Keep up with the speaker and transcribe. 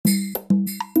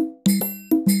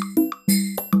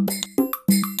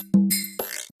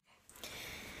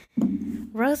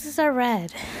Roses are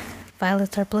red,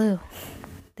 violets are blue.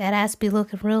 That ass be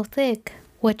looking real thick.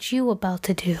 What you about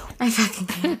to do? I fucking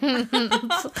can't.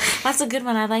 That's a good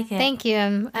one. I like it. Thank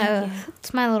you.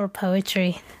 It's my little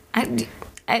poetry.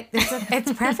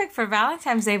 It's perfect for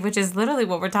Valentine's Day, which is literally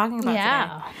what we're talking about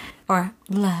today. Or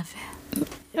love.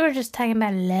 We're just talking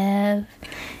about love.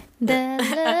 The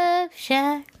love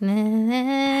shack.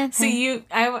 See,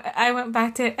 I went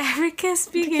back to every kiss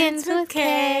begins with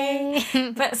K.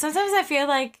 But sometimes I feel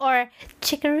like... Or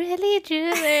Ciccarelli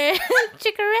Jewelers.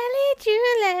 Ciccarelli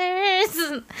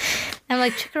Jewelers. I'm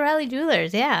like, Ciccarelli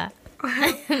Jewelers, yeah.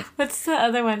 What's the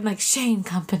other one? Like Shane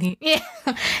Company.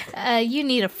 Yeah. You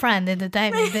need a friend in the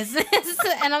diamond business.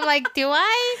 And I'm like, do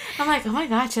I? I'm like, oh my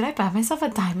God, should I buy myself a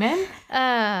diamond?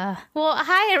 Well,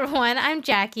 hi everyone. I'm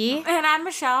Jackie. And I'm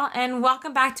Michelle. And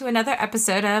welcome back to another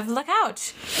episode of Look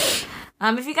Ouch.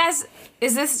 If you guys,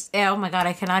 oh my God,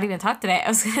 I cannot even talk today. I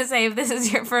was going to say, if this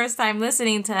is your first time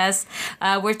listening to us,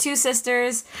 we're two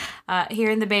sisters here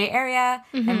in the Bay Area.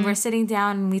 Mm-hmm. And we're sitting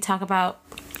down and we talk about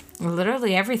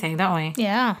literally everything, don't we?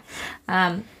 Yeah.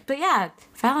 But yeah,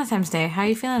 Valentine's Day. How are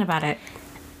you feeling about it?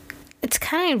 It's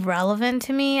kind of irrelevant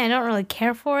to me. I don't really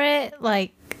care for it.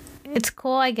 Like, it's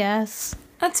cool, I guess.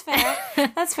 That's fair.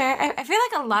 That's fair. I feel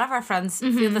like a lot of our friends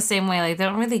feel the same way. Like, they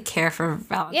don't really care for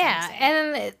Valentine's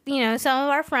Day. And, some of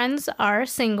our friends are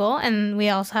single, and we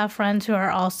also have friends who are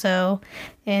also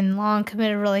in long,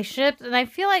 committed relationships. And I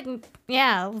feel like,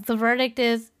 the verdict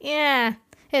is,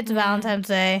 it's Valentine's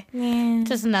Day. Yeah.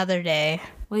 Just another day.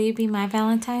 Will you be my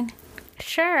Valentine?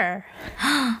 Sure.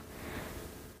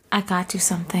 I got you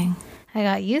something. I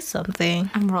got you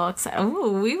something. I'm real excited.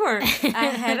 Oh, we were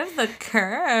ahead of the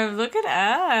curve. Look at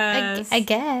us. I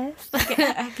guess.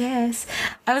 I guess.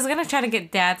 I was going to try to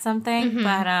get Dad something,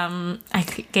 but I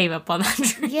gave up on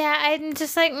that. Yeah, I'm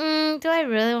just like, do I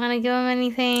really want to give him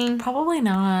anything? Probably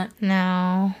not.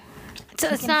 No.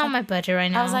 It's not on my budget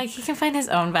right now. I was like, he can find his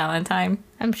own Valentine.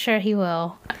 I'm sure he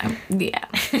will. Yeah.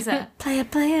 He's a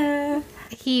player.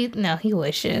 He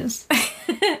wishes.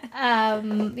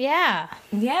 Yeah.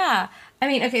 Yeah. I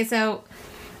mean, okay, so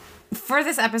for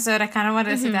this episode, I kind of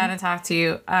wanted to sit down and talk to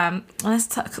you.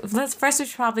 Let's first we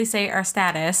should probably say our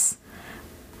status.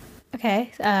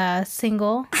 Okay.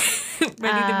 Single.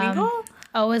 Ready to mingle?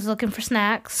 Always looking for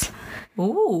snacks.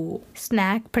 Ooh.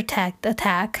 Snack, protect,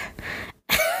 attack.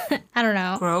 I don't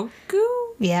know.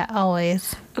 Grogu? Yeah,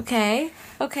 always. Okay.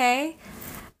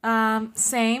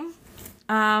 Same.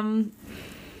 I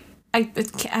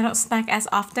don't snack as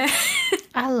often.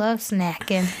 I love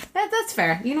snacking. That's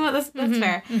fair. You know what? That's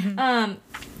fair. Mm-hmm.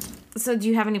 So do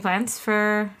you have any plans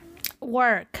for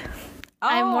work?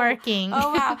 I'm working.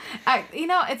 Oh wow.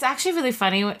 It's actually really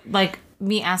funny, like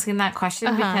me asking that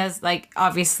question because, like,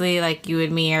 obviously, like you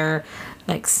and me are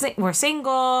like we're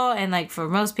single, and like for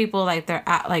most people, like they're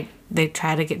at, like they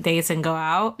try to get dates and go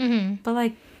out, but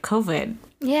like COVID.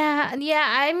 Yeah.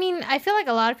 I mean, I feel like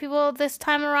a lot of people this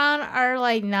time around are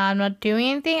like, nah, I'm not doing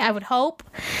anything. I would hope,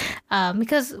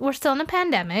 because we're still in a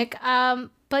pandemic.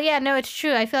 But yeah, no, it's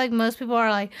true. I feel like most people are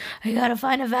like, I gotta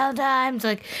find a Valentine's,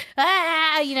 like,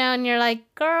 and you're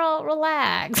like, girl,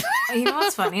 relax. You know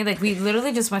what's funny? Like, we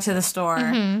literally just went to the store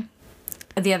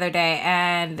the other day,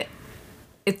 and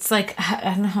it's like,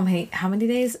 I don't know how many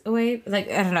days away. Like,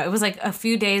 I don't know. It was like a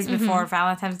few days before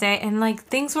Valentine's Day, and like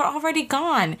things were already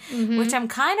gone, which I'm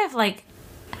kind of like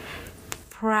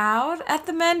proud at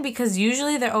the men, because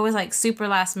usually they're always like super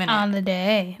last minute on the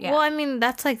day. Yeah. Well, I mean,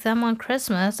 that's like them on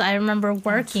Christmas. I remember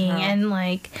working and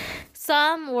like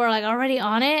some were like already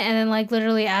on it, and then like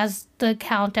literally as the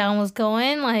countdown was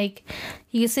going, like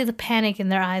you could see the panic in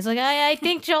their eyes. Like, I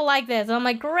think she'll like this. And I'm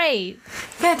like, great,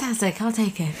 fantastic, I'll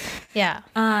take it. Yeah.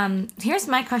 Here's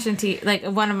my question to you, like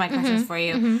one of my questions for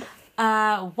you.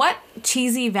 What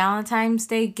cheesy Valentine's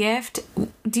Day gift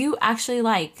do you actually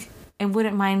like and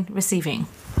wouldn't mind receiving?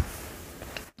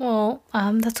 Well,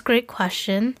 that's a great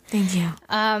question. Thank you.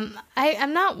 I'm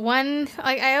not one,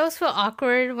 like, I always feel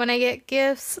awkward when I get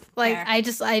gifts. Like,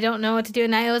 fair. I don't know what to do.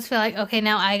 And I always feel like, okay,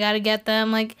 now I gotta get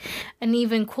them, like, an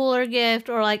even cooler gift,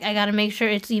 or, like, I gotta make sure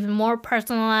it's even more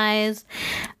personalized.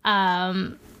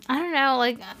 I don't know,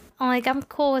 like, I'm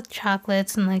cool with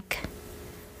chocolates and, like,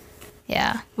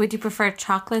 yeah. Would you prefer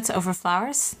chocolates over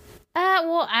flowers?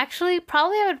 Well, actually,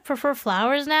 probably I would prefer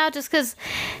flowers now, just because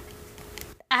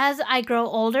as I grow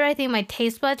older, I think my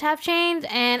taste buds have changed,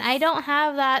 and I don't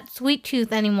have that sweet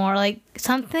tooth anymore. Like,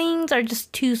 some things are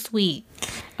just too sweet.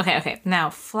 Okay. Now,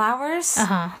 flowers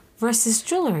versus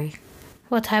jewelry.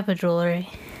 What type of jewelry?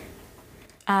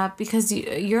 Because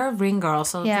you're a ring girl,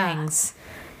 so rings.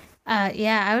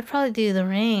 Yeah, I would probably do the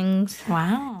rings.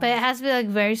 Wow. But it has to be, like,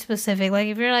 very specific. Like,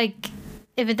 if you're, like,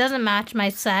 if it doesn't match my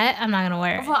set, I'm not gonna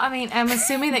wear it. Well, I mean, I'm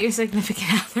assuming that your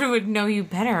significant other would know you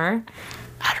better.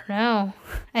 I don't know.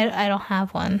 I don't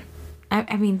have one.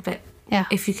 I mean, but Yeah.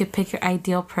 if you could pick your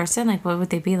ideal person, like, what would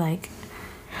they be like?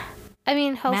 I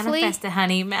mean, hopefully, Manifest it,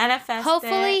 honey. Manifest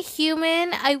hopefully it. human.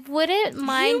 I wouldn't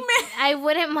mind. I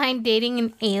wouldn't mind dating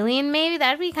an alien. Maybe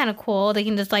that'd be kind of cool. They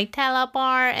can just like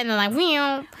teleport and then like.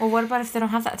 Meow. Well, what about if they don't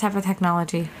have that type of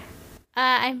technology?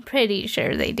 I'm pretty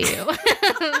sure they do.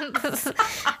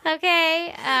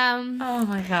 Okay. Oh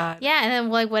my god. Yeah, and then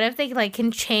like, what if they like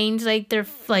can change like their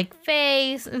like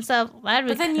face and stuff? That'd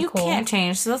be. But then you cool. can't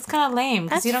change, so that's kind of lame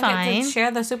because That's you don't get fine. to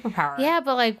share the superpower. Yeah,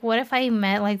 but like, what if I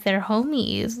met like their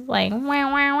homies? Like,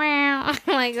 wow, wow, wow.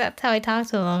 Like that's how I talk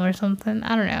to them or something.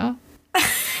 I don't know.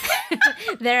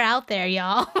 They're out there,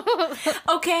 y'all.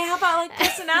 Okay, how about like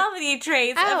personality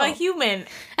traits of a Oh. human?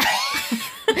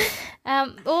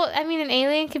 Well, I mean, an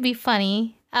alien could be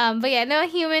funny. But yeah, no, a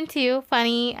human too,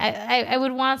 funny. I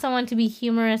would want someone to be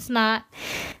humorous, not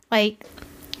like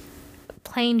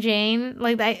plain Jane.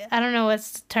 Like I don't know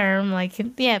what's the term. Like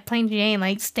yeah, plain Jane,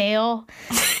 like stale.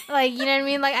 Like you know what I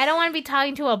mean? Like I don't want to be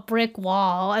talking to a brick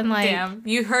wall and like. Damn,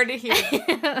 you heard it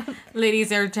here,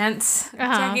 ladies or gents.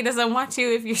 Jackie doesn't want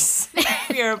you if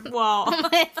you're a wall.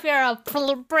 If you're a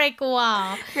brick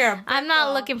wall, I'm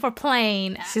not looking for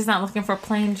plain. She's not looking for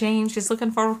plain Jane. She's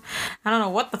looking for, I don't know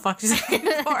what the fuck she's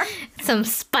looking for. Some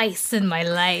spice in my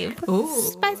life. Ooh.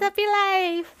 Spice up your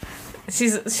life. She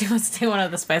wants to take one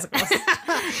of the Spice Girls.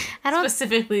 I don't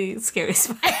Specifically, Scary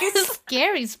Spice.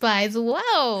 scary spice.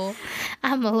 Whoa,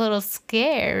 I'm a little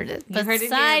scared. But heard it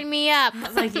sign here. me up.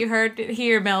 Like you heard it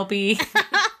here, Mel B.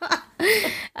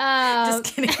 Just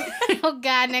kidding. Oh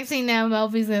God! Next thing you know,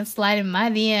 Melby's gonna slide in my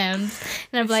DMs,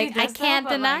 and I'm like, I does can't though,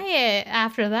 but, deny it.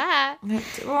 After that,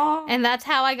 Well, and that's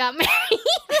how I got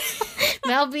married.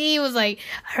 Mel B was like,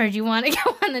 I heard you want to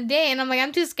go on a date, and I'm like,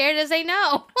 I'm too scared to say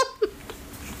no.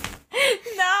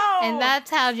 no. And that's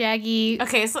how Jackie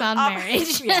found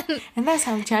marriage. Yeah. And that's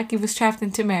how Jackie was trapped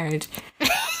into marriage.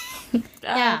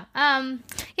 Yeah.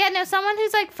 Yeah, no, someone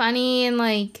who's like funny and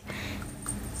like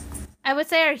I would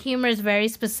say our humor is very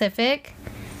specific.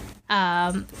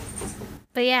 But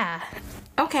yeah.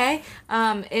 Okay.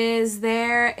 Is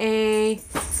there a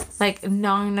like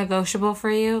non-negotiable for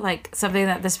you? Like something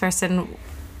that this person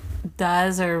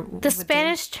does or The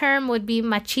Spanish term would be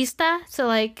machista. So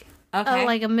like Okay.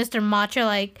 like a Mr. Macho,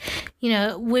 like, you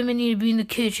know, women need to be in the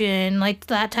kitchen, like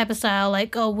that type of style,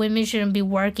 like, oh, women shouldn't be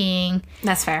working.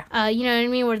 That's fair. You know what I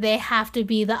mean? Where they have to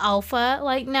be the alpha.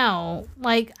 Like, no.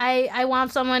 Like, I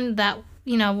want someone that,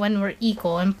 you know, when we're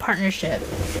equal in partnership.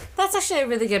 That's actually a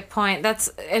really good point.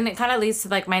 And it kind of leads to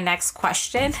like my next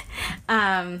question.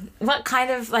 What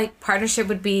kind of like partnership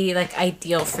would be like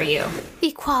ideal for you?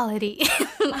 Equality.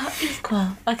 Equal.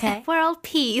 Okay. World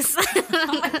peace.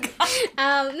 Oh my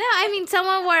God. No, I mean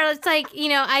someone where it's like, you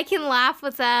know, I can laugh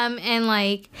with them and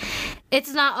like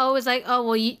it's not always like, oh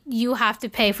well you have to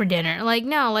pay for dinner. Like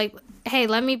no, like hey,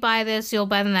 let me buy this, you'll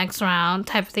buy the next round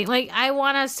type of thing. Like I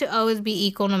want us to always be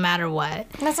equal no matter what.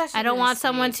 That's actually I don't really want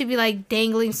someone to be like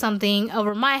dangling something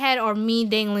over my head or me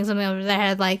dangling something over their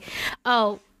head like,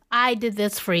 oh, I did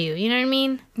this for you. You know what I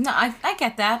mean? No, I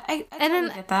get that. I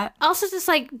totally get that. Also just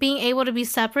like being able to be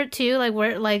separate too, like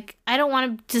where like I don't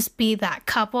want to just be that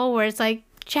couple where it's like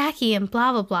Jackie and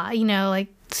blah blah blah, you know, like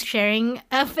sharing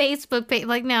a Facebook page.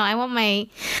 Like no, I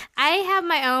have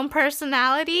my own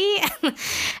personality.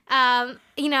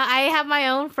 You know, I have my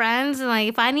own friends and like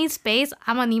if I need space,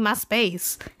 I'm gonna need my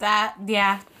space.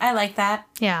 Yeah, I like that.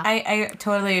 Yeah. I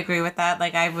totally agree with that.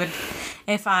 Like I would,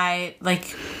 if I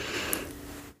like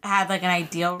had like an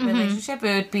ideal relationship,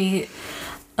 it would be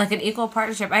like an equal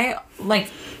partnership.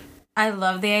 I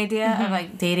love the idea of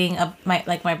like dating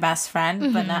my best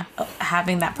friend, but not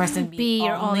having that person be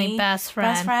your only best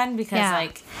friend. Because Yeah.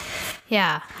 like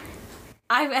Yeah.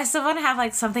 I still want to have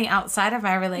like something outside of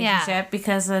my relationship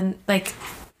because then like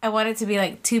I want it to be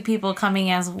like two people coming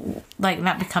as like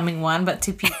not becoming one, but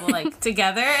two people like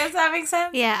together. Does that make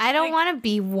sense? Yeah, I don't want to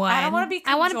be one. I don't want to be.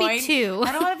 I want to be two.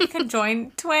 I don't want to be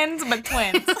conjoined twins, but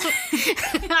twins.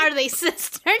 Are they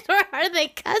sisters or are they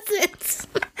cousins?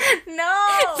 No.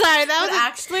 Sorry, that But was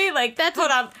actually like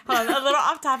hold on, a little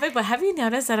off topic. But have you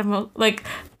noticed that like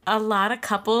a lot of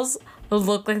couples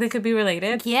look like they could be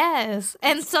related? Yes.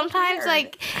 And sometimes, weird.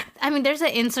 like, I mean, there's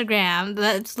an Instagram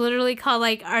that's literally called,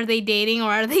 like, Are They Dating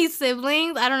or Are They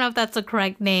Siblings? I don't know if that's the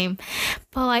correct name.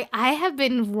 But, like, I have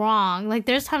been wrong. Like,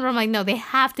 there's times where I'm like, no, they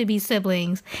have to be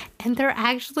siblings. And they're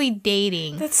actually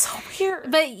dating. That's so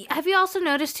weird. But have you also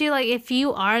noticed, too, like, if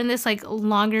you are in this, like,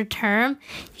 longer term,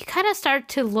 you kind of start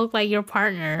to look like your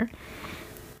partner.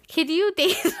 Could you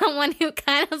date someone who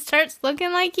kind of starts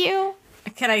looking like you?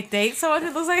 Can I date someone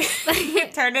who looks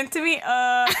like turned into me?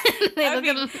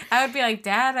 I would be like,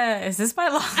 Dad, is this my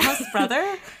lost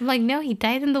brother? I'm like, no, he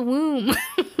died in the womb.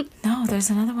 No, there's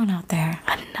another one out there.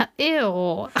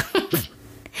 Ew.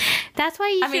 That's why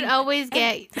you should always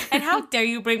get... And how dare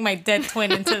you bring my dead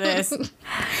twin into this?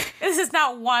 This is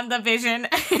not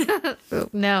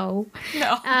WandaVision. No.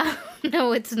 No.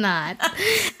 No, it's not.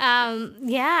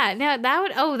 Yeah, no,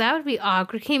 that would be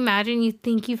awkward. Can you imagine? You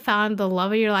think you found the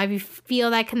love of your life, you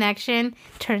feel that connection.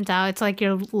 Turns out it's like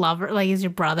your lover, like is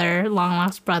your brother, long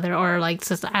lost brother, or like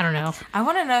sister. I don't know. I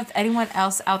want to know if anyone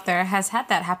else out there has had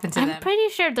that happen to them. I'm pretty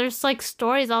sure there's like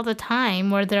stories all the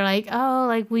time where they're like, oh,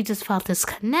 like we just felt this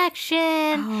connection,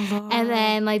 and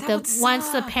then like once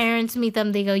the parents meet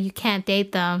them, they go, you can't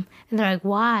date them, and they're like,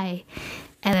 why?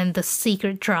 And then the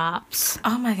secret drops.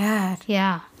 Oh my God.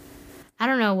 Yeah. I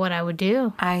don't know what I would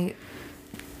do. I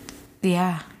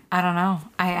don't know.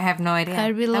 I have no idea.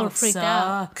 I'd be a little freaked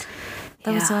out.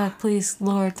 That would suck. Please,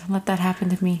 Lord, don't let that happen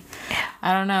to me.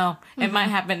 I don't know. It might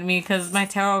happen to me because my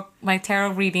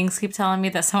tarot readings keep telling me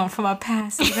that someone from my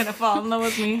past is going to fall in love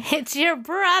with me. It's your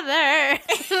brother.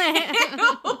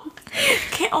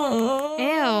 Ew.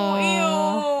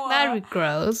 That'd be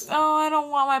gross. Oh, I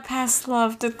don't want my past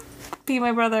love to be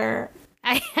my brother.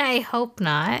 I hope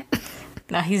not.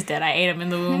 No, he's dead. I ate him in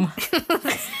the womb.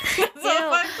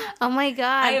 Oh my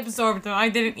God. I absorbed him. I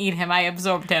didn't eat him. I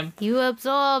absorbed him. You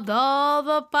absorbed all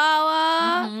the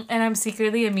power. Mm-hmm. And I'm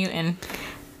secretly a mutant.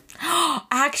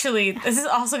 Actually, this is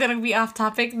also going to be off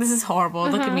topic. This is horrible.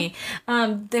 Look at me.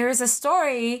 There is a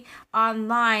story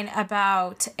online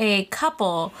about a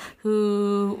couple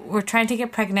who were trying to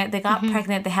get pregnant. They got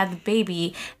pregnant. They had the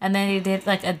baby. And then they did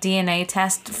like a DNA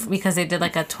test because they did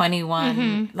like a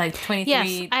 21, like 23,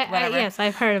 yes, whatever. Yes,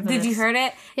 I've heard of this. Did you heard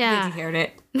it? Yeah. Did you hear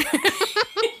it?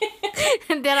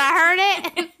 Did I heard it?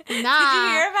 Nah. Did you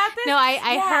hear about this? No,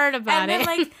 I heard about it. And then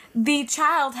like the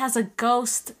child has a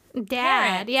ghost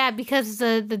dad. parent. Yeah, because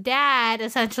the dad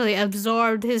essentially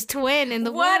absorbed his twin in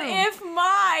the What womb. if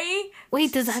my...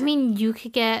 Wait, does that mean you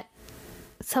could get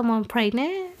someone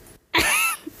pregnant?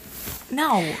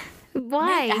 No.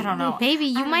 Why? I don't know. Maybe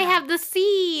you might have the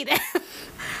seed.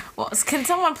 Well, can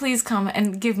someone please come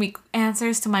and give me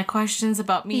answers to my questions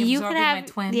about me absorbing my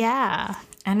twin? Yeah.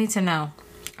 I need to know.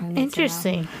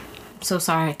 Interesting. I'm so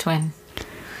sorry, twin.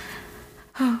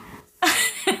 Wow.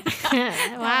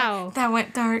 That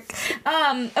went dark.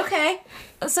 Okay.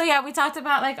 So yeah, we talked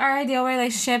about like our ideal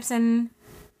relationships and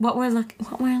what we're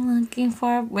looking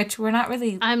for, which we're not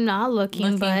really. I'm not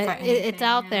looking but for anything, it's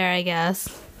out there, I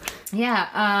guess.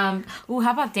 Yeah. Ooh,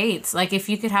 how about dates? Like if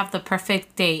you could have the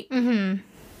perfect date,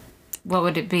 what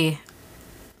would it be?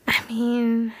 I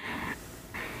mean,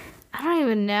 I don't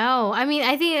even know. I mean,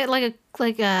 I think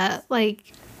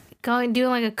doing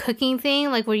like a cooking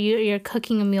thing, like where you're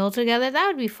cooking a meal together, that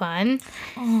would be fun.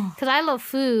 Because I love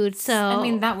food, so. I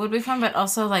mean, that would be fun, but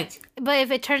also like. But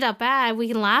if it turns out bad, we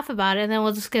can laugh about it, and then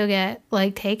we'll just go get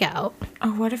like takeout. Or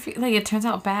what if it turns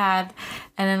out bad,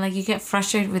 and then like you get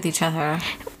frustrated with each other?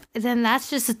 Then that's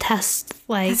just a test,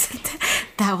 like.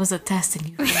 That was a test and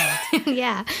you failed.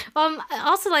 Yeah.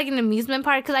 Also like an amusement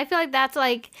park, because I feel like that's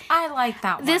like. I like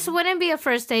that one. This wouldn't be a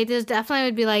first date. This definitely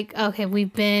would be like, okay,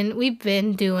 we've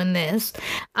been doing this.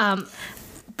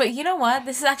 But you know what?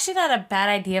 This is actually not a bad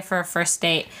idea for a first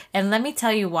date. And let me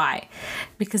tell you why.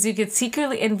 Because you could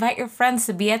secretly invite your friends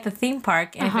to be at the theme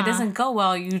park. And if it doesn't go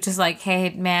well, you just like,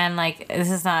 hey, man, like,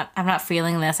 I'm not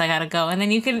feeling this. I gotta go. And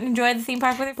then you can enjoy the theme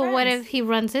park with your friends. But what if he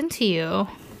runs into you?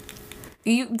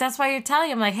 That's why you're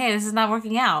telling him, like, hey, this is not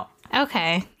working out.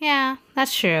 Okay. Yeah,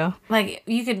 that's true. Like,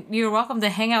 you're welcome to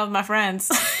hang out with my friends.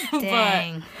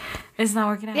 Dang. But it's not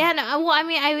working out. Yeah, no, well, I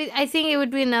mean, I think it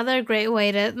would be another great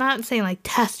way to, not saying like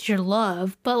test your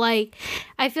love, but like,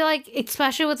 I feel like,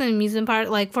 especially with an amusement park,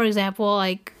 like, for example,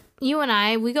 like, you and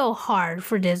I, we go hard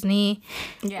for Disney.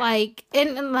 Yeah. Like,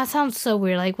 and that sounds so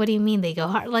weird. Like, what do you mean they go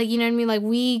hard? Like, you know what I mean? Like,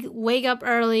 we wake up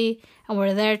early and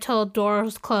we're there till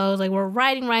doors close. Like, we're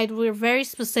riding rides. We're very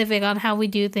specific on how we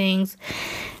do things.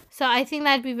 So I think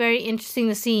that'd be very interesting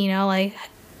to see, like,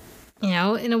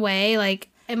 in a way, like,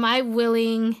 am I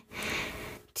willing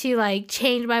to, like,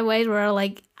 change my ways where,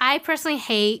 like, I personally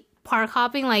hate park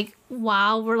hopping, like,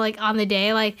 while we're, like, on the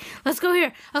day, like, let's go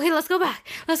here. Okay, let's go back.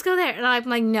 Let's go there. And I'm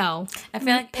like, no. I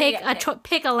feel like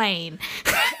pick a lane.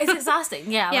 It's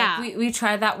exhausting. Yeah. Yeah. Like, we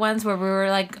tried that once where we were,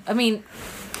 like, I mean,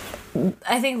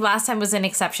 I think last time was an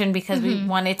exception because we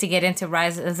wanted to get into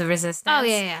Rise of the Resistance. Oh,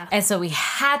 yeah. And so we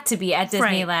had to be at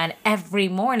Disneyland every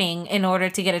morning in order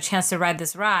to get a chance to ride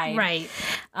this ride. Right.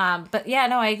 But yeah,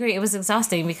 no, I agree. It was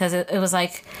exhausting because it was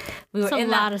like we were It's a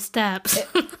lot of steps.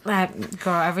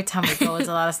 Girl, every time we go, it's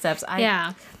a lot of steps.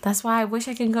 Yeah. That's why I wish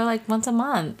I could go like once a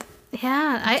month.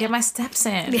 Yeah. Get my steps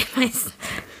in.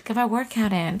 Get my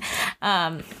workout in.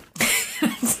 I'm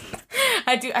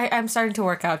starting to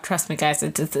work out. Trust me, guys.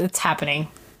 It's happening.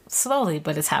 Slowly,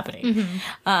 but it's happening.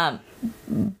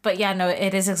 But yeah, no,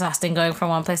 it is exhausting going from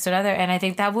one place to another. And I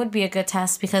think that would be a good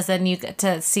test because then you get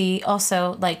to see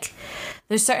also, like,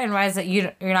 there's certain rides that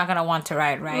you're not going to want to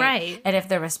ride, right? Right. And if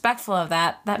they're respectful of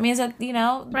that, that means that, you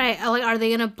know. Right. Like, are they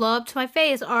going to blow up to my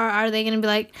face? Or are they going to be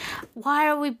like, why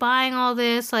are we buying all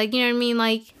this? Like, you know what I mean?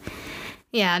 Like,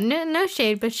 yeah, no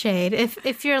shade, but shade.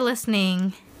 If you're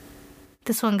listening,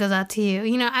 this one goes out to you.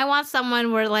 You know, I want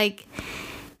someone where, like,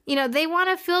 you know, they want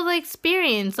to feel the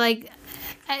experience. Like,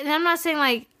 and I'm not saying,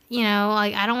 like, you know,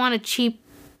 like, I don't want a cheap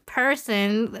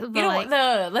person. But you know, like,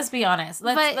 no, let's be honest.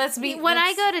 When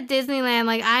I go to Disneyland,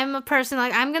 like, I'm a person,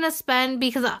 like, I'm going to spend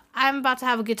because I'm about to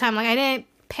have a good time. Like, I didn't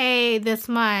pay this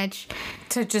much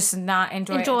to just not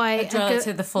enjoy it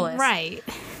to the fullest. Right.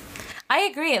 I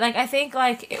agree. Like, I think,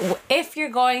 like, if you're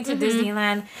going to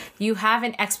Disneyland, you have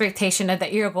an expectation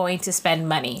that you're going to spend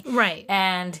money. Right.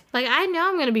 And, like, I know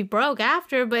I'm going to be broke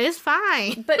after, but it's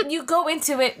fine. But you go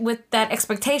into it with that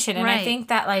expectation. And I think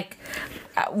that, like,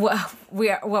 what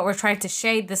we're trying to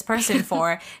shade this person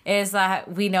for is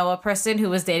that we know a person who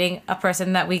was dating a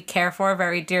person that we care for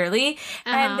very dearly,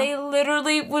 and they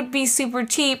literally would be super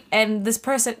cheap, and this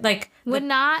person, like,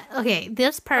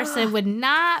 this person would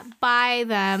not buy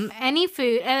them any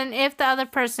food, and if the other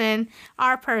person,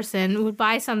 our person, would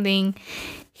buy something,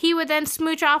 he would then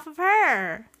smooch off of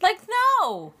her. Like,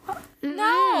 no. I'm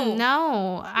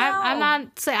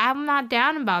not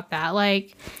down about that.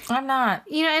 Like, I'm not.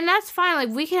 You know, and that's fine. Like,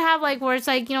 we can have, like, where it's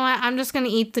like, you know what, I'm just gonna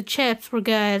eat the chips. We're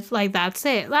good. Like, that's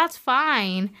it. That's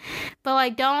fine. But,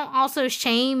 like, don't also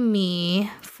shame me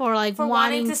for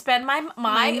wanting to spend my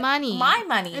money. My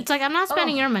money. It's like, I'm not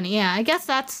spending your money. Yeah, I guess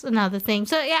that's another thing.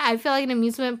 So, yeah, I feel like an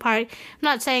amusement park, I'm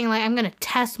not saying, like, I'm gonna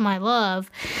test my love,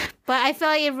 but I feel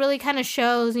like it really kind of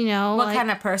shows, you know, what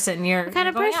kind of person you're what kind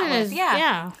of person is.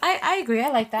 Yeah. I agree. I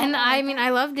like that. And I mean,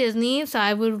 I love Disney, so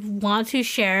I would want to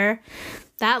share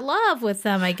that love with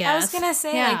them, I guess. I was gonna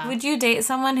say, like, would you date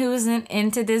someone who wasn't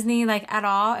into Disney, like, at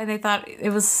all, and they thought it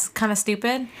was kind of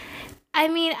stupid? I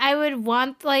mean, I would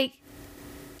want, like,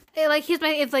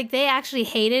 if, like, they actually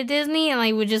hated Disney and,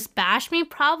 like, would just bash me,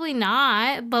 probably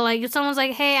not. But, like, if someone's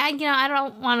like, hey, I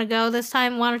don't want to go this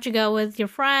time, why don't you go with your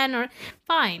friend? Or,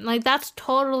 fine. Like, that's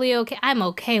totally okay. I'm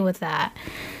okay with that.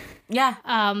 Yeah.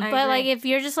 But agree. Like, if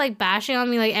you're just, like, bashing on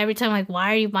me, like, every time, like,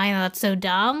 why are you buying that? That's so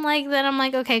dumb. Like, then I'm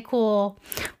like, okay, cool.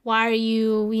 Why are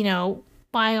you, you know,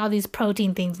 buying all these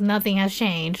protein things? Nothing has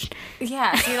changed.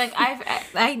 Yeah. See, like,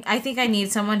 I think I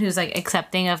need someone who's, like,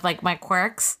 accepting of, like, my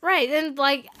quirks. Right. And,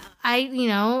 like, you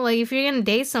know, like, if you're gonna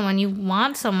date someone, you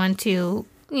want someone to,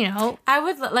 you know. I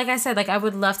would, like I said, like, I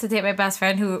would love to date my best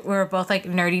friend who we're both, like,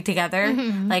 nerdy together.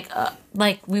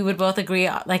 Like, we would both agree,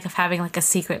 like, of having, like, a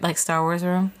secret, like, Star Wars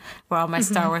room where all my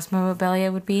Star Wars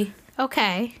memorabilia would be.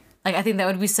 Okay. Like, I think that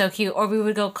would be so cute. Or we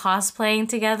would go cosplaying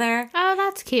together. Oh,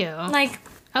 that's cute. Like,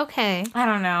 okay. I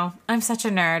don't know. I'm such a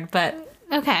nerd, but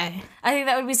okay. I think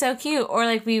that would be so cute. Or,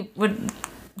 like, we would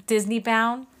Disney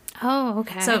bound. Oh,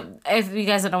 okay. So, if you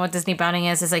guys don't know what Disney bounding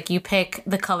is, it's like you pick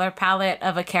the color palette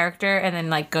of a character and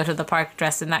then, like, go to the park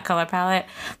dressed in that color palette.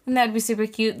 And that would be super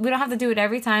cute. We don't have to do it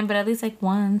every time, but at least, like,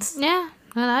 once. Yeah.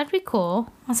 Well, that'd be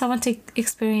cool. I want someone to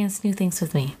experience new things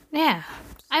with me. Yeah.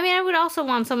 I mean, I would also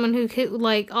want someone who could,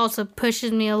 like, also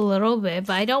pushes me a little bit,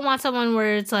 but I don't want someone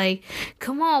where it's like,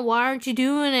 come on, why aren't you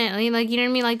doing it? Like, you know what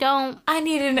I mean? Like, don't. I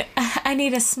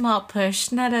need a small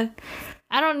push, not a.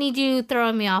 I don't need you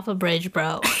throwing me off a bridge,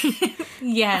 bro.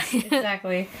 Yes,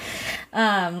 exactly.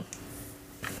 What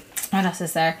else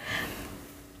is there?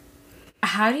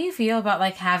 How do you feel about,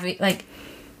 like, having, like,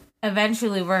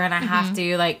 eventually we're gonna have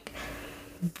to, like,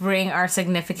 bring our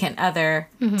significant other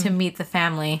to meet the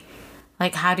family?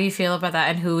 Like, how do you feel about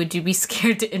that, and who would you be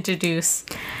scared to introduce?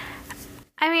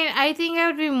 I mean, I think I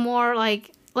would be more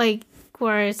like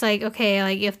where it's like, okay,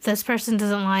 like, if this person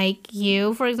doesn't like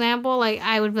you, for example, like,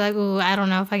 I would be like, ooh, I don't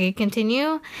know if I could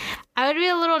continue. I would be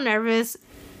a little nervous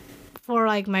for,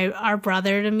 like, our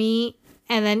brother to meet,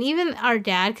 and then even our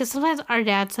dad, because sometimes our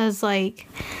dad says, like,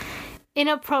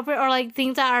 inappropriate or, like,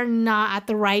 things that are not at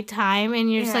the right time,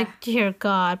 and you're just like, dear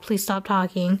God, please stop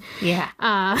talking. Yeah. And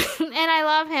I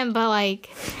love him, but,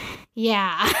 like,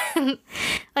 yeah.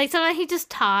 Like sometimes he just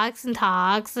talks,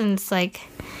 and it's like,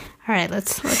 all right,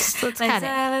 let's cut it.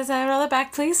 Let's roll it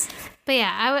back, please. But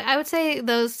yeah, I would say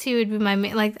those two would be my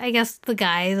like, I guess the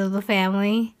guys of the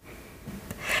family.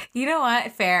 You know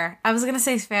what? Fair. I was gonna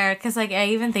say fair because like I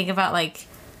even think about like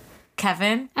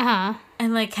Kevin.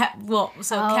 And like Kevin,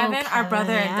 our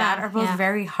brother and dad are both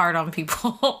very hard on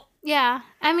people. Yeah,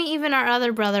 I mean even our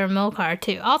other brother Milcar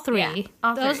too. All three.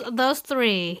 Yeah, those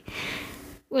three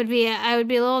would be. I would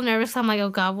be a little nervous. I'm like, oh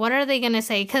god, what are they gonna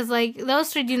say? Because like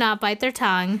those three do not bite their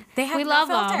tongue. They have no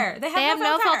filter. They have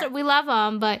no filter. We love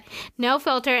them, but no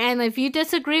filter. And if you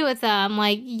disagree with them,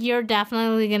 like you're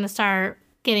definitely gonna start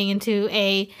getting into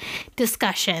a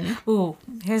discussion. Ooh,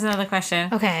 here's another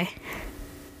question. Okay.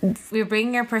 We're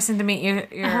bringing your person to meet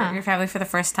your family for the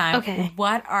first time. Okay.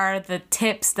 What are the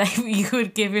tips that you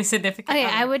would give your significant other?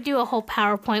 I would do a whole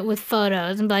PowerPoint with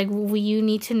photos and be like, well, you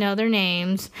need to know their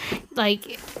names.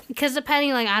 Like, because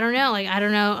depending, like, I don't know,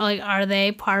 like, are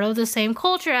they part of the same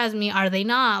culture as me? Are they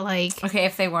not? Like, okay,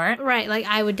 if they weren't. Right. Like,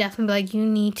 I would definitely be like, you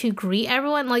need to greet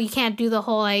everyone. Like, you can't do the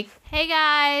whole, like, hey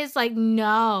guys, like,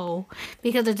 no,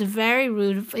 because it's very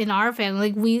rude in our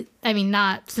family. Like,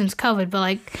 not since COVID, but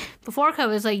like before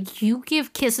COVID, it's like you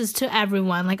give kisses to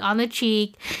everyone, like on the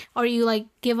cheek, or you like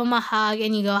give them a hug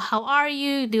and you go, how are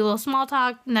you? Do a little small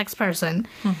talk, next person.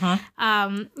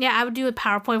 I would do a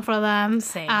PowerPoint for them.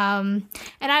 Same. And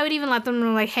I would even let them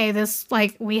know, like, hey, this,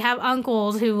 like, we have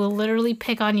uncles who will literally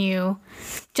pick on you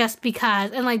just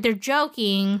because, and like they're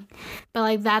joking, but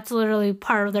like that's literally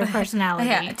part of their personality.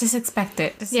 Yeah, just expect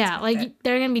it. They're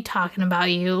gonna be talking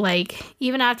about you, like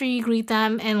even after you greet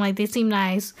them and like they seem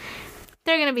nice,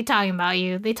 they're gonna be talking about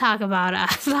you. They talk about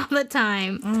us all the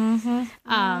time.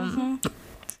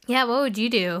 Yeah, what would you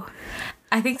do?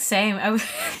 I think same. I would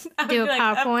do a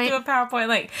PowerPoint. Do a PowerPoint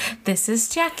like, this is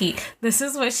Jackie. This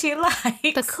is what she likes.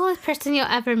 The coolest person you'll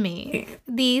ever meet.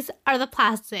 These are the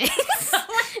plastics.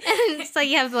 And it's like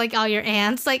you have like all your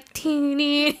aunts like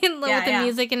teeny with the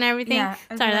music and everything. Yeah,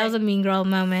 sorry, that was a mean girl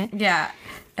moment. Yeah.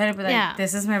 And I'd be like,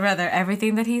 this is my brother.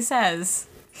 Everything that he says,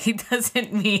 he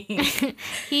doesn't mean.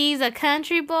 He's a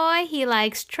country boy. He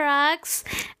likes trucks.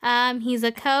 He's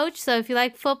a coach. So if you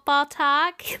like football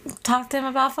talk to him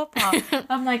about football.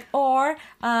 I'm like, or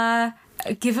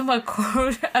give him a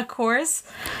course.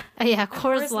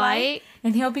 Coors Light.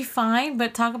 And he'll be fine.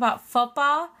 But talk about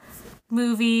football,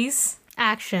 movies.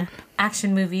 Action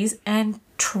movies and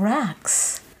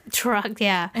trucks.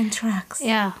 And trucks.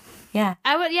 Yeah.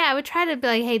 I would try to be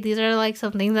like, hey, these are like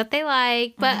some things that they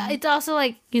like, but it's also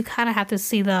like you kind of have to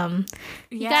see them.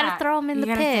 You gotta throw them in the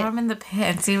pit. You gotta throw them in the pit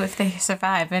and see if they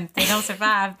survive. And if they don't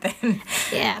survive, then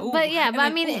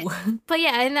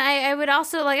and I would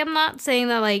also like, I'm not saying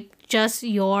that like just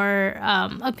your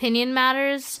opinion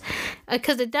matters,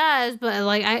 because it does, but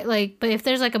but if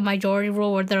there's like a majority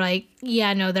rule where they're like,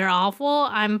 yeah, no, they're awful,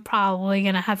 I'm probably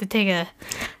gonna have to take a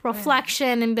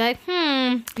reflection and be like,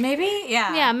 maybe maybe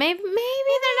they're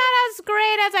not as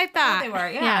great as I thought. They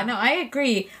were. No, I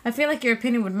agree. I feel like your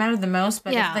opinion would matter the most,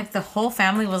 but if like the whole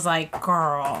family was like,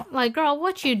 girl,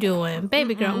 what you doing,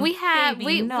 baby girl? We have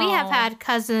had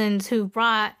cousins who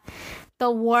brought the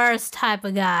worst type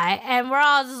of guy, and we're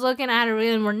all just looking at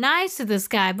it and we're nice to this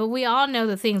guy, but we all know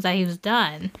the things that he's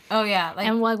done. Oh yeah, like,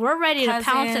 and like we're ready to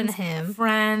pounce on him.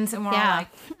 Friends, and we're all like,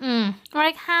 we're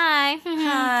like,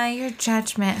 hi, your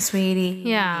judgment, sweetie.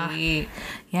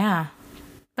 Yeah.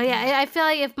 But yeah, I feel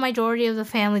like if majority of the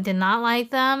family did not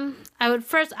like them, I would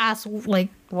first ask like,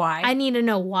 why? I need to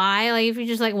know why. Like if you're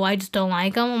just like, well, I just don't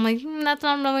like them, I'm like, that's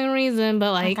not really a reason,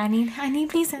 but like I need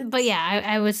reasons. But yeah,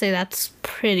 I would say that's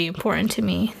pretty important to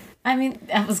me. I mean,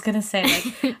 I was gonna say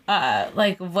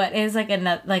like what is like a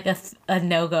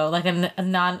no-go, like a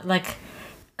non, like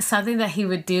something that he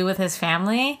would do with his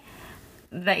family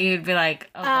that you'd be like,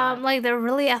 oh God. Like they're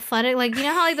really athletic, like you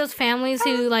know how like those families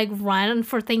who like run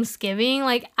for Thanksgiving,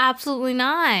 like absolutely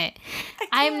not.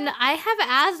 I have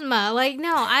asthma, like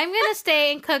no, I'm gonna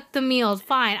stay and cook the meals,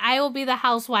 fine, I will be the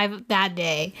housewife that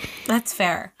day. That's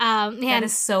fair. That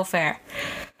is so fair.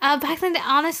 Back then,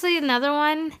 honestly, another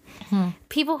one,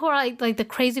 people who are like the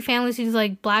crazy families who do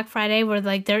like Black Friday where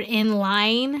like they're in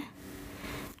line.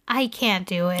 I can't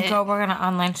do it. Girl, we're gonna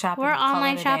online shopping. We're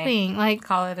online shopping. Like,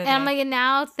 call it a day. And I'm like, and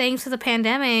now thanks to the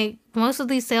pandemic, most of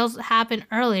these sales happen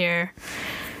earlier.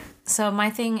 So my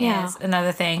thing is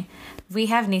another thing. We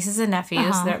have nieces and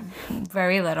nephews. They're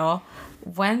very little.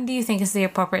 When do you think is the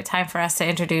appropriate time for us to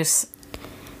introduce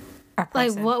our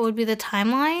person? Like, what would be the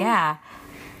timeline? Yeah.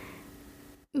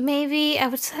 Maybe I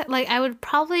would say, like, I would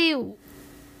probably.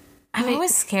 I'm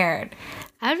always scared.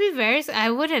 I would be I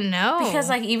wouldn't know. Because,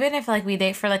 like, even if, like, we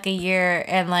date for, like, a year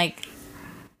and, like,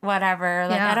 whatever.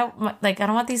 Like, Yeah. I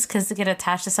don't want these kids to get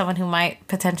attached to someone who might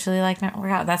potentially, like, not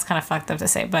work out. That's kind of fucked up to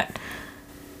say, but...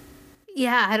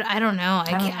 Yeah, I don't know.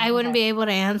 I wouldn't be able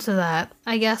to answer that.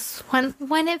 I guess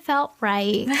when it felt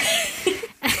right.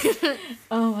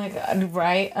 Oh my God,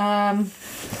 right?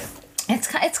 It's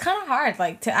kind of hard,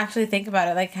 like, to actually think about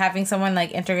it, like, having someone,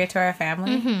 like, integrate to our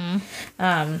family.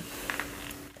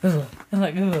 Ooh. I'm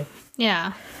like, ooh.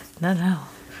 Yeah. No.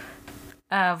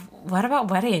 What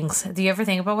about weddings? Do you ever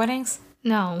think about weddings?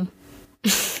 No.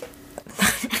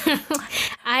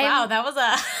 Wow, that was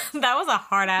a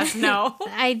hard ass no.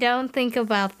 I don't think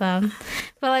about them.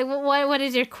 But like, what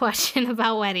is your question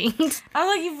about weddings? I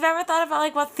was like, you've never thought about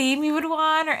like what theme you would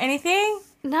want or anything?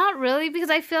 Not really, because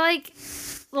I feel like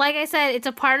I said, it's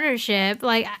a partnership.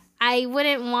 Like, I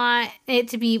wouldn't want it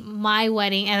to be my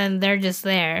wedding and then they're just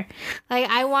there. Like,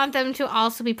 I want them to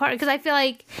also be part, because I feel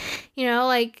like, you know,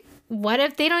 like, what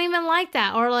if they don't even like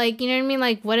that? Or like, you know what I mean?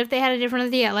 Like, what if they had a different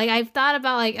idea? Like, I've thought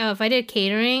about like, oh, if I did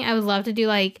catering, I would love to do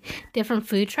like different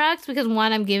food trucks, because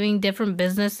one, I'm giving different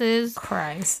businesses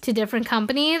to different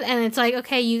companies, and it's like,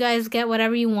 okay, you guys get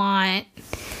whatever you want,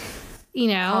 you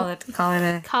know, call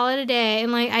it a day.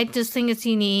 And like, I just think it's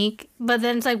unique. But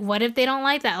then it's like, what if they don't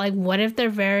like that? Like, what if they're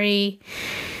very,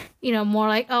 you know, more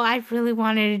like, oh, I really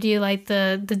wanted to do like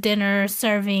the dinner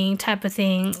serving type of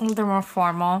thing. They're more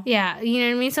formal. Yeah, you know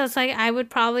what I mean? So it's like, I would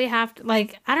probably have to,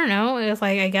 like, I don't know. It's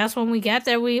like, I guess when we get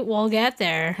there, we'll get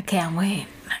there. I can't wait.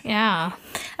 Yeah.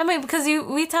 I mean, because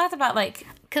we talked about like...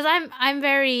 Because I'm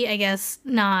very, I guess,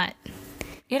 not...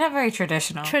 You're not very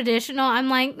traditional. I'm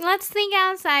like, let's think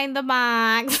outside the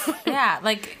box. Yeah,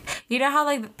 like, you know how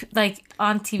like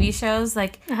on TV shows,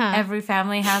 like every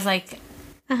family has like...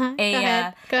 Go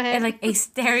ahead. Like a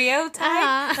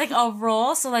stereotype, like a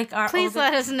role. So like Please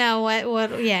let us know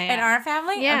what in our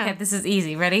family. Yeah. Okay, this is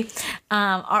easy. Ready?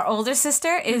 Our older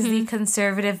sister is the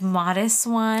conservative, modest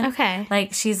one. Okay.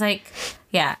 Like she's like,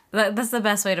 yeah, that's the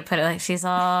best way to put it. Like she's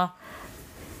all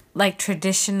like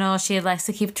traditional. She likes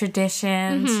to keep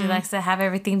traditions. She likes to have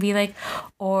everything be like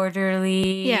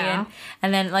orderly. Yeah.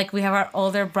 And then like we have our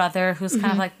older brother who's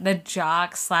kind of like the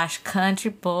jock /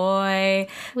 country boy.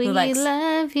 We who likes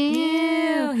love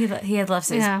you. He loves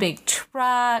his big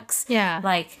trucks. Yeah.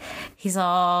 Like he's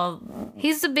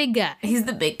the big guy. He's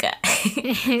the big guy.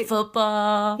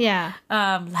 Football. Yeah.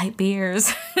 Light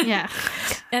beers. Yeah.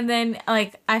 And then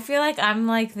like I feel like I'm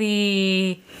like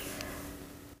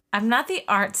I'm not the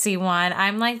artsy one.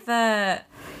 I'm like I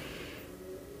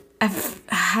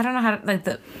don't know how to, like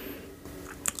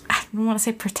I don't want to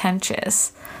say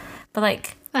pretentious, but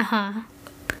like...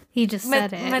 You just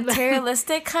said it.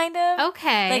 Materialistic kind of.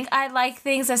 Okay. Like I like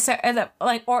things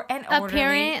like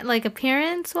orderly.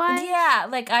 Appearance-wise? Yeah,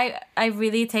 like I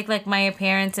really take like my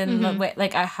appearance and the way,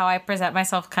 like how I present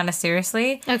myself kind of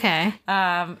seriously. Okay.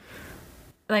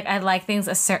 Like I like things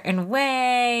a certain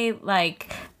way.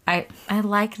 Like I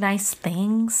like nice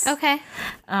things. Okay.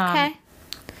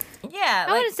 Yeah. I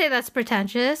wouldn't say that's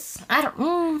pretentious. I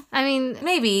don't. I mean,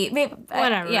 maybe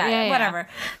whatever. Yeah, whatever.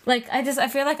 Like I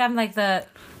feel like I'm like the.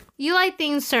 You like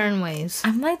things certain ways.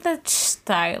 I'm like the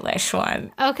stylish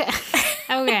one. Okay.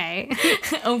 Okay.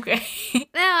 Okay. No,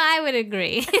 I would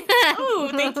agree. Oh,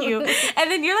 thank you.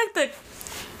 And then you're like the.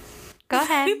 Go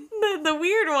ahead. The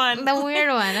weird one. The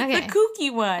weird one. Okay. The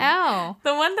kooky one. Oh.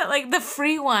 The one that like the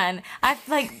free one. I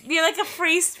like you're like a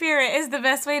free spirit is the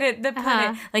best way to put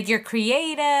it. Like you're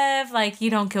creative. Like you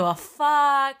don't give a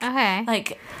fuck. Okay.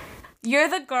 Like you're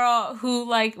the girl who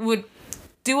like would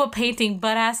do a painting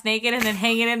butt ass naked and then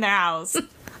hang it in their house.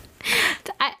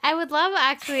 I would love,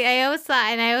 actually, I always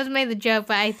thought, and I always made the joke,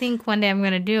 but I think one day I'm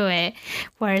going to do it,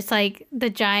 where it's like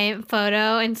the giant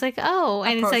photo and it's like, oh,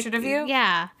 and it's like, portrait of you?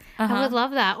 Yeah. I would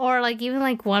love that. Or like even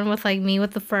like one with like me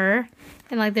with the fur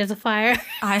and like there's a fire.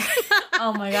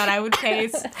 Oh my God, I would pay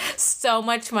so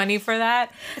much money for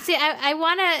that. See, I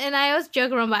want to, and I always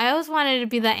joke around, but I always wanted to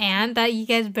be the aunt that you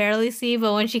guys barely see,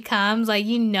 but when she comes, like,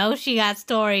 you know she got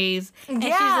stories. And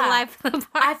she's alive for the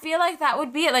part. I feel like that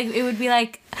would be it. Like, it would be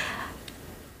like...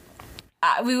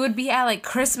 we would be at like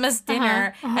Christmas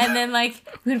dinner and then like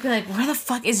we would be like, where the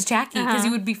fuck is Jackie? Because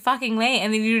you would be fucking late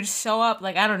and then you would show up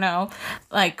like, I don't know,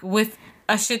 like with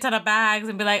a shit ton of bags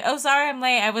and be like, oh, sorry, I'm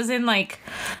late. I was in like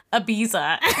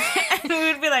Ibiza. And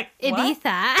we would be like, what?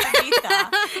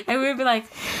 Ibiza. And we would be like,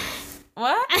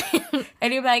 what?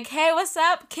 And you'd be like, hey, what's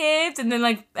up, kids? And then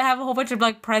like have a whole bunch of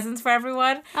like presents for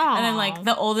everyone. Aww. And then like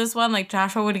the oldest one, like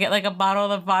Joshua, would get like a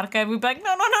bottle of vodka and we'd be like,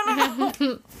 no.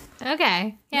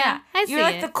 Okay. Yeah. I see You're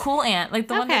like it. the cool aunt. Like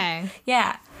the one that...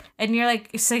 Yeah. and you're like,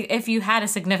 so if you had a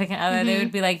significant other, they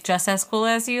would be like just as cool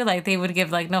as you. Like they would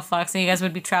give like no fucks, and you guys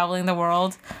would be traveling the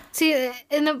world. See,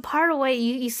 in a part of way,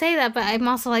 you say that, but I'm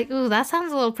also like, ooh, that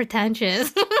sounds a little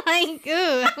pretentious. Like,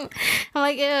 ooh. I'm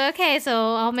like, okay,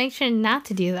 so I'll make sure not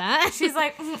to do that. She's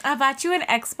like, I bought you an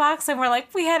Xbox, and we're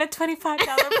like, we had a $25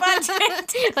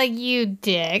 budget. Like, you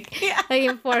dick. Yeah. Like,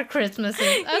 in 4 Christmases.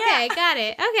 Okay, got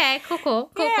it. Okay, cool.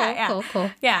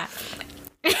 Yeah.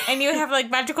 And you have like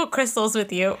magical crystals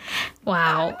with you.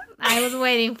 Wow. I was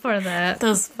waiting for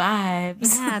those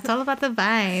vibes. Yeah, it's all about the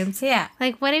vibes. Yeah.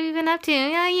 Like, what have you been up to?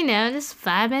 Yeah, just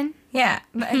vibing. Yeah.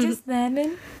 Just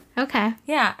vibing. Okay.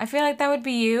 Yeah, I feel like that would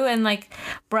be you, and like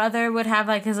brother would have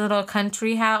like his little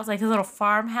country house, like his little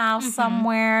farmhouse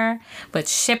somewhere, but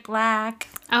shiplap.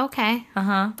 Okay.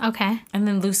 Okay. And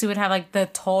then Lucy would have like the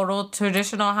total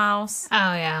traditional house.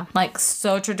 Oh, yeah. Like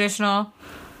so traditional.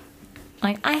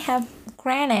 Like I have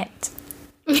granite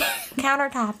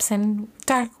countertops and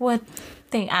dark wood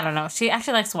thing. I don't know. She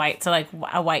actually likes white, so like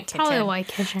a white kitchen. Probably a white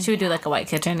kitchen. She would do like a white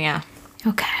kitchen, yeah.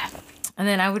 Okay. And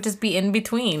then I would just be in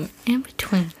between. In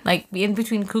between. Like be in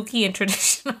between kooky and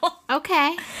traditional.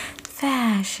 Okay.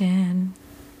 Fashion.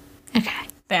 Okay.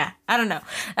 Yeah, I don't know.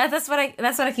 That's what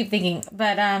I keep thinking.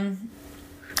 But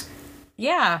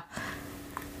yeah.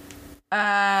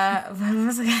 What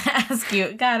was I gonna ask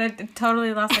you? God, I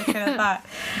totally lost my train of thought.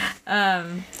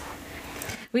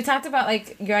 We talked about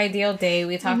like your ideal date.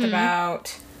 We talked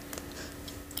about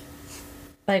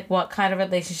like what kind of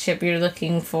relationship you're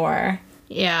looking for.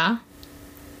 Yeah.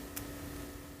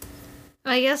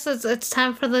 I guess it's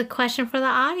time for the question for the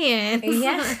audience.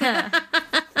 Yeah.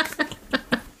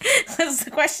 What's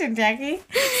the question, Jackie?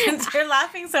 Since you're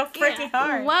laughing so freaking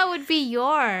hard. What would be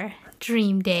your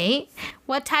dream date?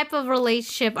 What type of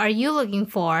relationship are you looking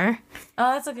for?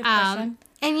 Oh, that's a good question.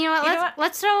 And you know what?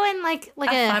 Let's throw in like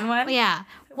a fun one. Yeah.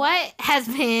 What has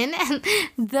been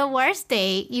the worst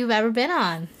date you've ever been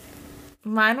on?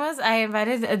 Mine was I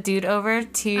invited a dude over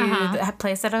to the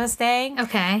place that I was staying.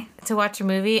 Okay. To watch a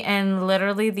movie, and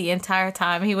literally the entire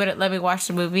time he wouldn't let me watch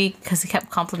the movie because he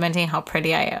kept complimenting how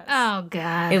pretty I was. Oh,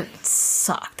 God. It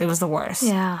sucked. It was the worst.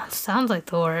 Yeah. Sounds like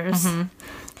the worst.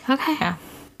 Mm-hmm. Okay. Yeah.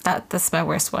 That's my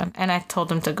worst one. And I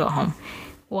told him to go home.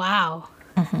 Wow.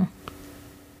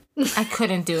 I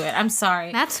couldn't do it. I'm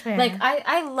sorry. That's fair. Like,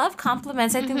 I love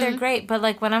compliments. I think they're great. But,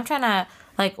 like, when I'm trying to,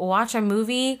 like, watch a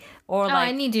movie or, like...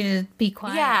 I need you to be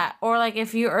quiet. Yeah. Or, like,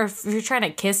 if you're trying to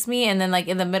kiss me and then, like,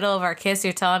 in the middle of our kiss,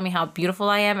 you're telling me how beautiful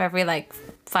I am every, like,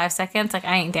 5 seconds. Like,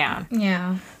 I ain't down.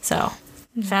 Yeah. So,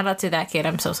 shout out to that kid.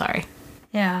 I'm so sorry.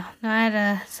 Yeah. No, I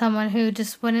had someone who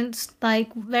just wouldn't,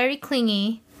 like, very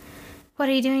clingy. What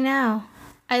are you doing now?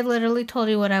 I literally told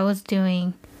you what I was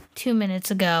doing 2 minutes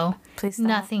ago. Please stop.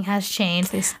 Nothing has changed.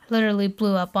 Please. Literally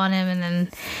blew up on him and then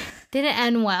didn't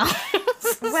end well.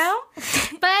 Well.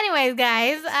 But anyways,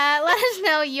 guys, let us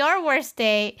know your worst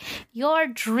date, your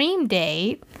dream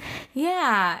date.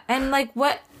 Yeah. And, like,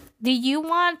 what... Do you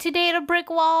want to date a brick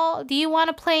wall? Do you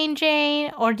want a plain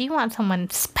Jane? Or do you want someone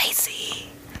spicy?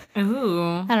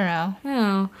 Ooh. I don't know.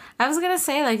 Oh, I was going to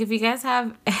say, like, if you guys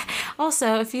have...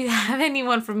 Also, if you have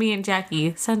anyone for me and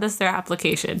Jackie, send us their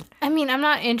application. I mean, I'm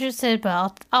not interested,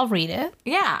 but I'll read it.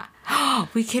 Yeah.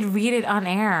 We could read it on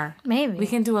air. Maybe. We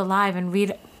can do a live and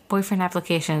read boyfriend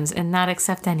applications and not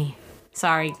accept any.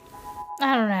 Sorry.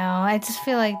 I don't know. I just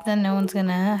feel like then no one's going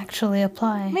to actually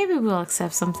apply. Maybe we'll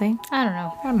accept something. I don't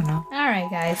know. I don't know. All right,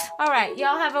 guys. All right.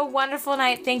 Y'all have a wonderful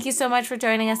night. Thank you so much for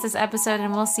joining us this episode,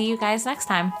 and we'll see you guys next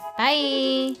time.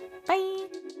 Bye. Bye.